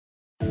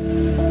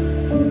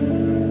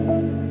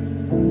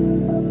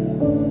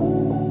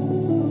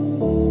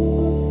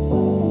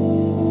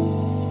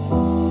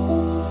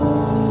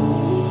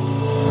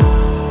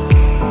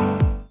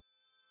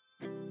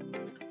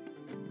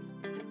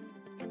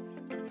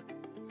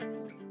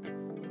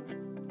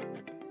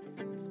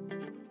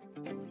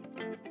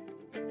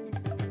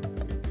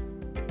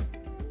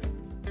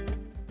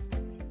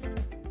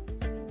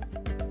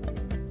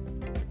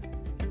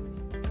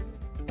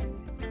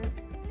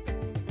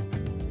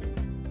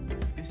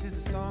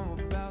song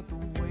about the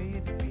way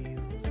it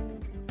feels,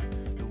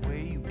 the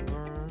way you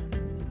burn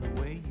and the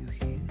way you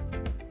heal.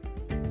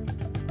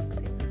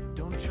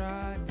 Don't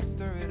try and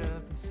stir it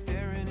up and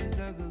stare in his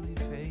ugly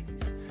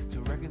face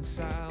to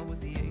reconcile with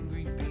the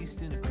angry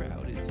beast in a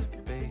crowded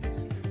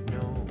space.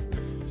 No,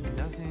 'cause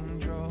nothing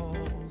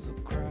draws a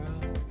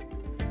crowd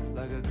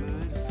like a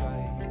good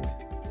fight.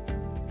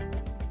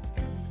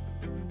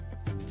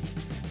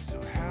 So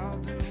how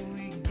do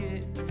we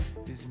get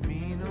this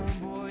mean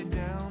old boy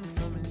down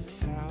from his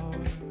tower?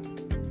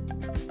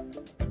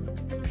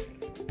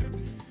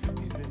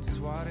 He's been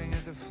swatting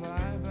at the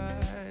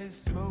flybys,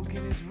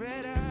 smoking his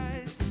red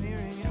eyes,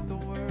 sneering at the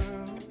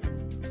world.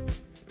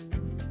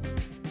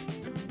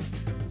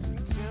 So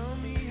tell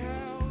me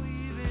how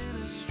even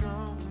a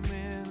strong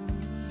man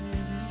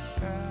loses his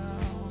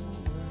power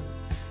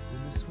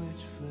when the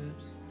switch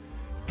flips.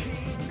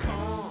 King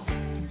Kong,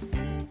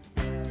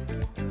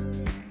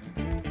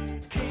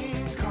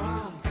 King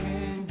Kong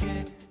can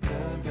get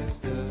the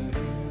best of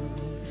you.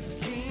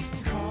 King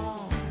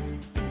Kong,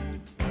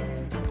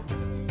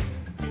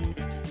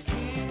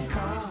 King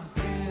Kong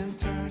can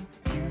turn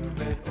you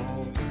red or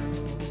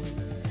blue.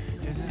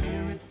 There's an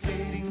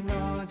irritating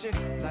logic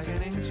like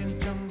an ancient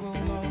jungle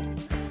law.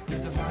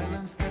 There's a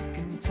violence that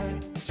can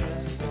touch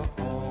us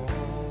all.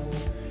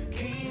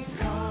 King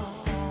Kong,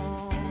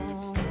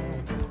 oh,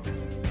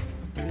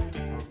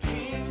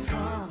 King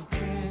Kong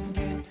can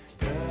get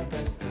the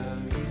best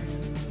of you.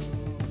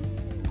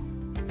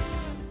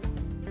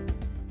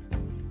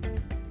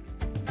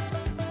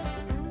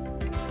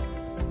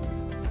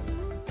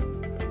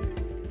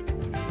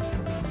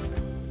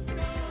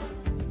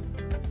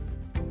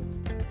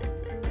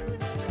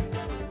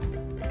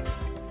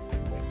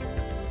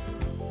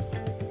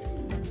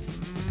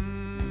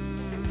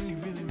 You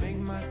really make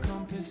my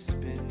compass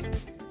spin,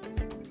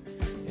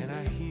 and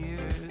I hear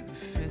the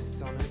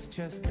fist on his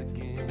chest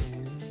again.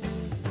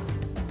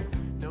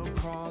 No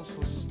cause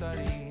for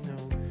study, no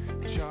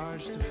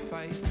charge to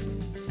fight,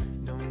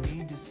 no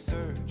need to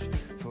search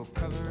for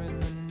cover in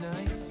the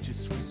night.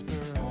 Just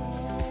whisper,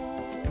 all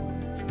will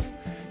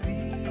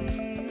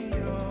be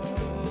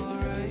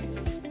alright.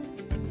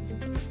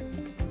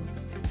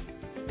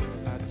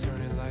 I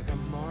turn it like a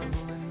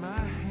marble in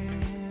my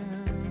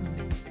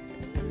hand.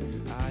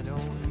 I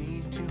don't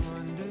need to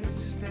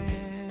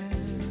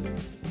understand,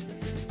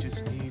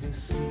 just need a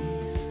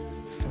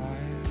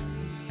ceasefire,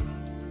 maybe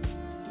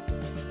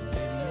a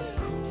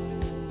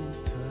cool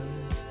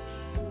touch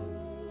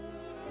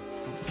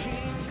for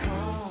King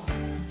Kong.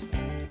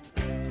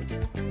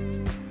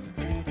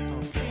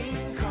 Oh,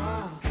 King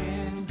Kong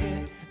can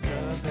get the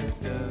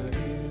best of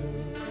you.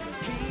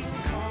 King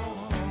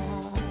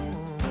Kong,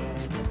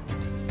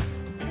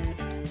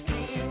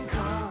 King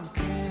Kong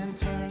can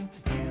turn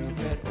you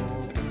red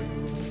or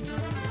blue.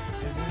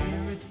 There's an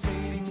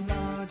irritating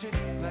logic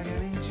like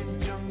an ancient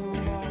jungle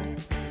law.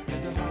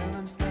 There's a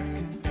violence that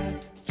can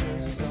touch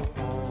us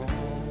all.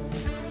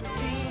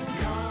 King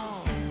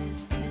Kong,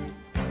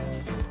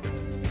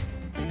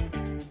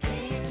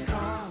 King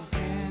Kong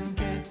can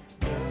get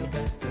the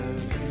best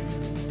of you.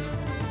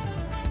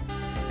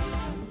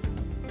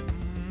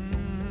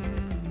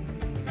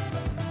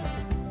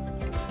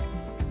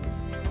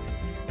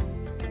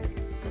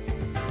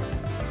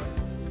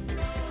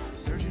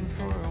 Searching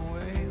for a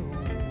way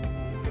over.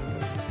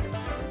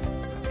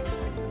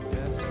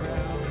 Best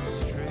route is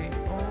straight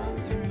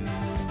on through.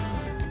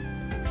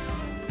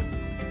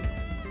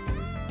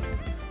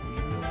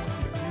 You know what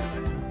to do.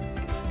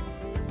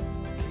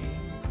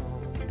 King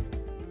Kong.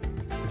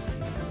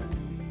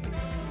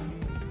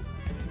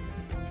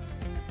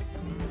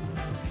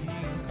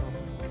 King Kong.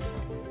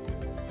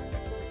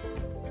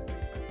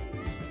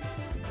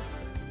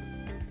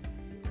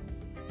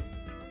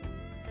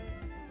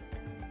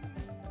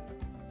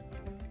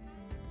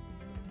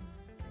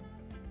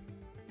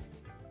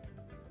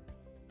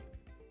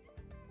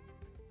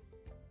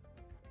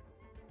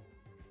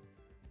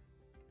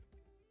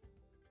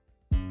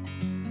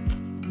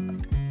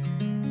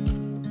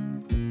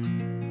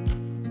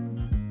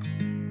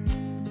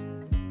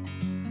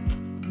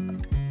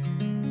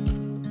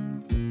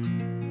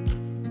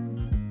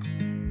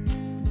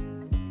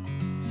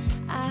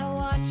 I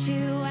watch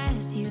you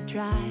as you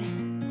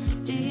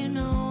drive. Do you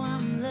know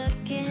I'm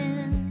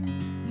looking?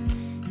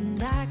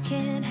 And I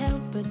can't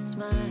help but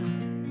smile.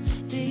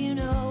 Do you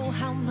know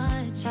how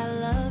much I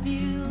love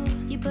you?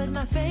 You put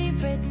my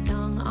favorite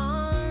song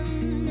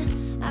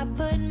on, I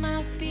put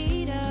my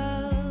feet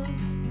up,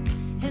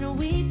 and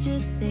we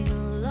just sing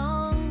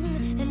along.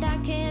 And I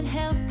can't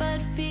help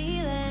but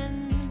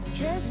feeling,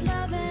 just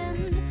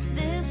loving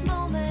this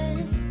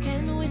moment.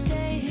 Can we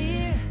stay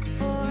here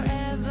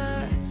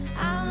forever?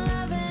 I'm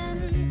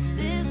loving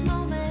this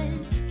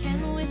moment.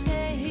 Can we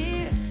stay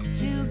here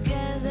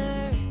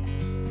together?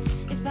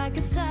 If I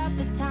could stop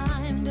the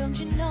time, don't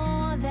you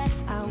know that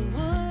I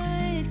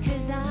would?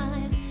 'Cause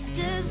I'm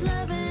just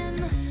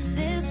loving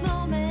this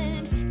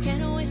moment.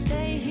 Can we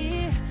stay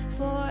here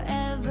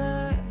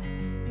forever?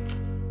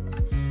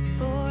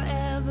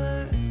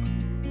 Forever,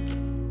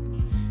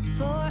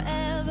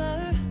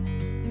 forever,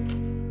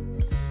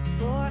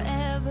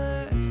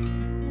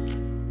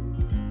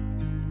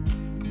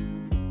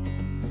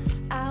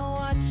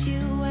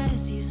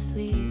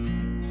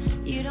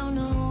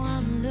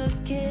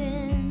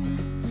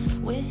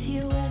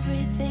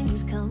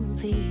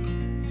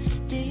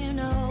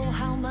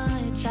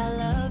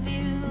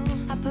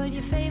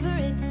 your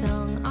favorite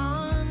song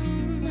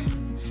on,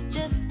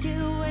 just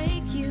to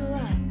wake you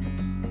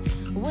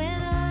up.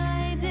 When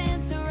I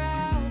dance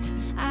around,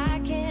 I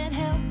can't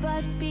help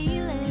but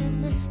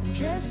feeling I'm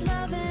just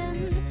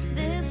loving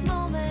this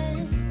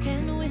moment.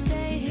 Can we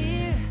stay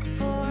here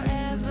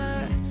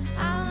forever?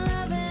 I'm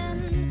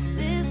loving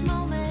this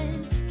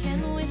moment.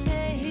 Can we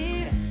stay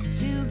here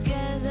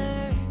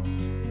together?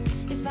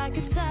 If I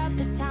could stop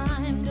the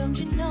time, don't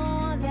you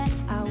know that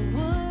I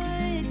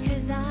would?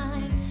 'Cause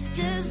I'm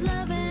just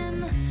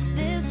loving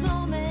this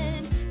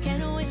moment.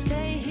 Can we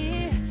stay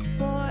here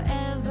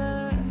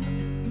forever?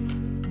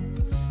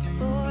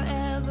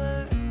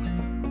 Forever.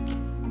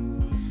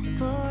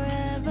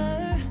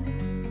 Forever.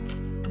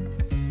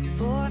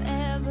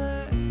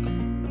 Forever.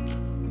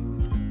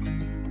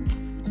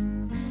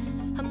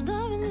 I'm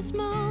loving this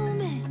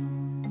moment.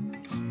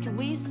 Can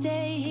we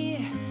stay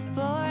here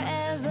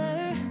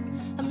forever?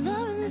 I'm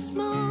loving this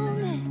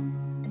moment.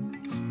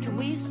 Can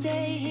we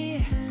stay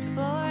here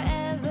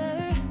forever?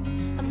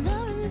 I'm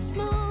loving this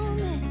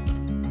moment.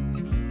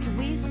 Can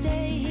we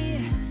stay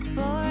here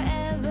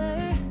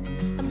forever?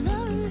 I'm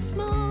loving this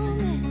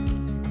moment.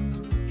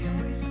 Can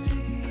we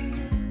stay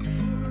here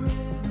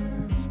forever?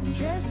 I'm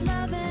just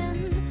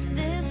loving